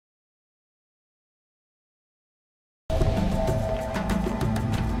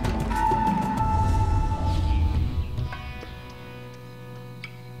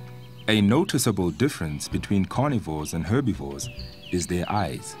A noticeable difference between carnivores and herbivores is their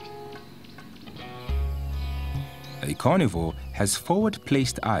eyes. A carnivore has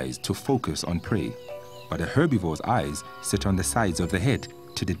forward-placed eyes to focus on prey, but a herbivore's eyes sit on the sides of the head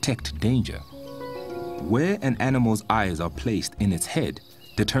to detect danger. Where an animal's eyes are placed in its head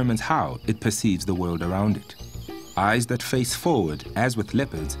determines how it perceives the world around it. Eyes that face forward, as with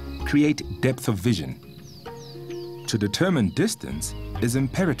leopards, create depth of vision. To determine distance is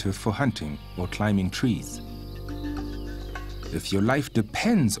imperative for hunting or climbing trees. If your life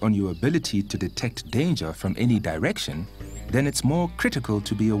depends on your ability to detect danger from any direction, then it's more critical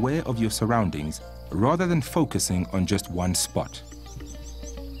to be aware of your surroundings rather than focusing on just one spot.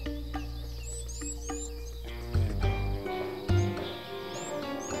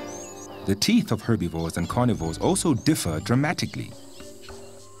 The teeth of herbivores and carnivores also differ dramatically.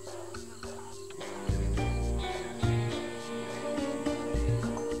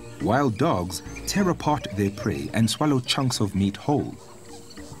 Wild dogs tear apart their prey and swallow chunks of meat whole.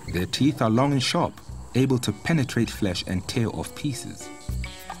 Their teeth are long and sharp, able to penetrate flesh and tear off pieces.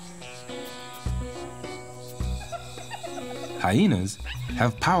 Hyenas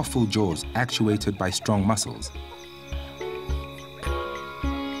have powerful jaws actuated by strong muscles.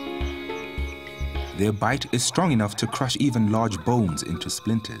 Their bite is strong enough to crush even large bones into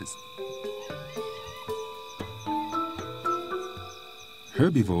splinters.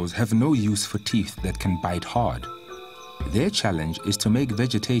 Herbivores have no use for teeth that can bite hard. Their challenge is to make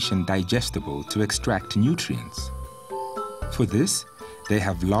vegetation digestible to extract nutrients. For this, they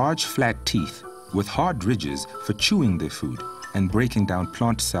have large flat teeth with hard ridges for chewing their food and breaking down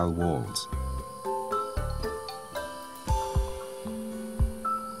plant cell walls.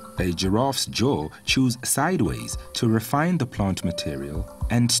 A giraffe's jaw chews sideways to refine the plant material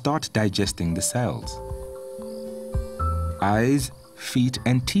and start digesting the cells. Eyes, feet,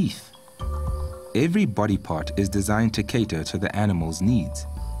 and teeth. Every body part is designed to cater to the animal's needs.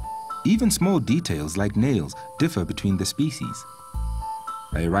 Even small details like nails differ between the species.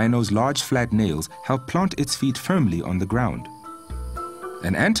 A rhino's large flat nails help plant its feet firmly on the ground.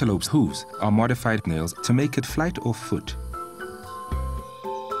 An antelope's hooves are modified nails to make it flight or foot.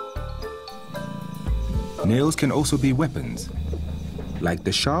 Nails can also be weapons, like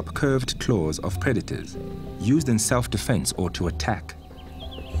the sharp curved claws of predators, used in self-defense or to attack.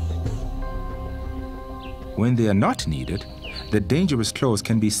 When they are not needed, the dangerous claws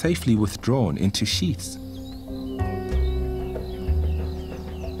can be safely withdrawn into sheaths.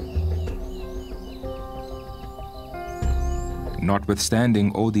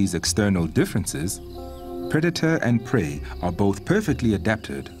 Notwithstanding all these external differences, predator and prey are both perfectly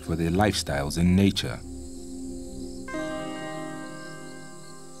adapted for their lifestyles in nature.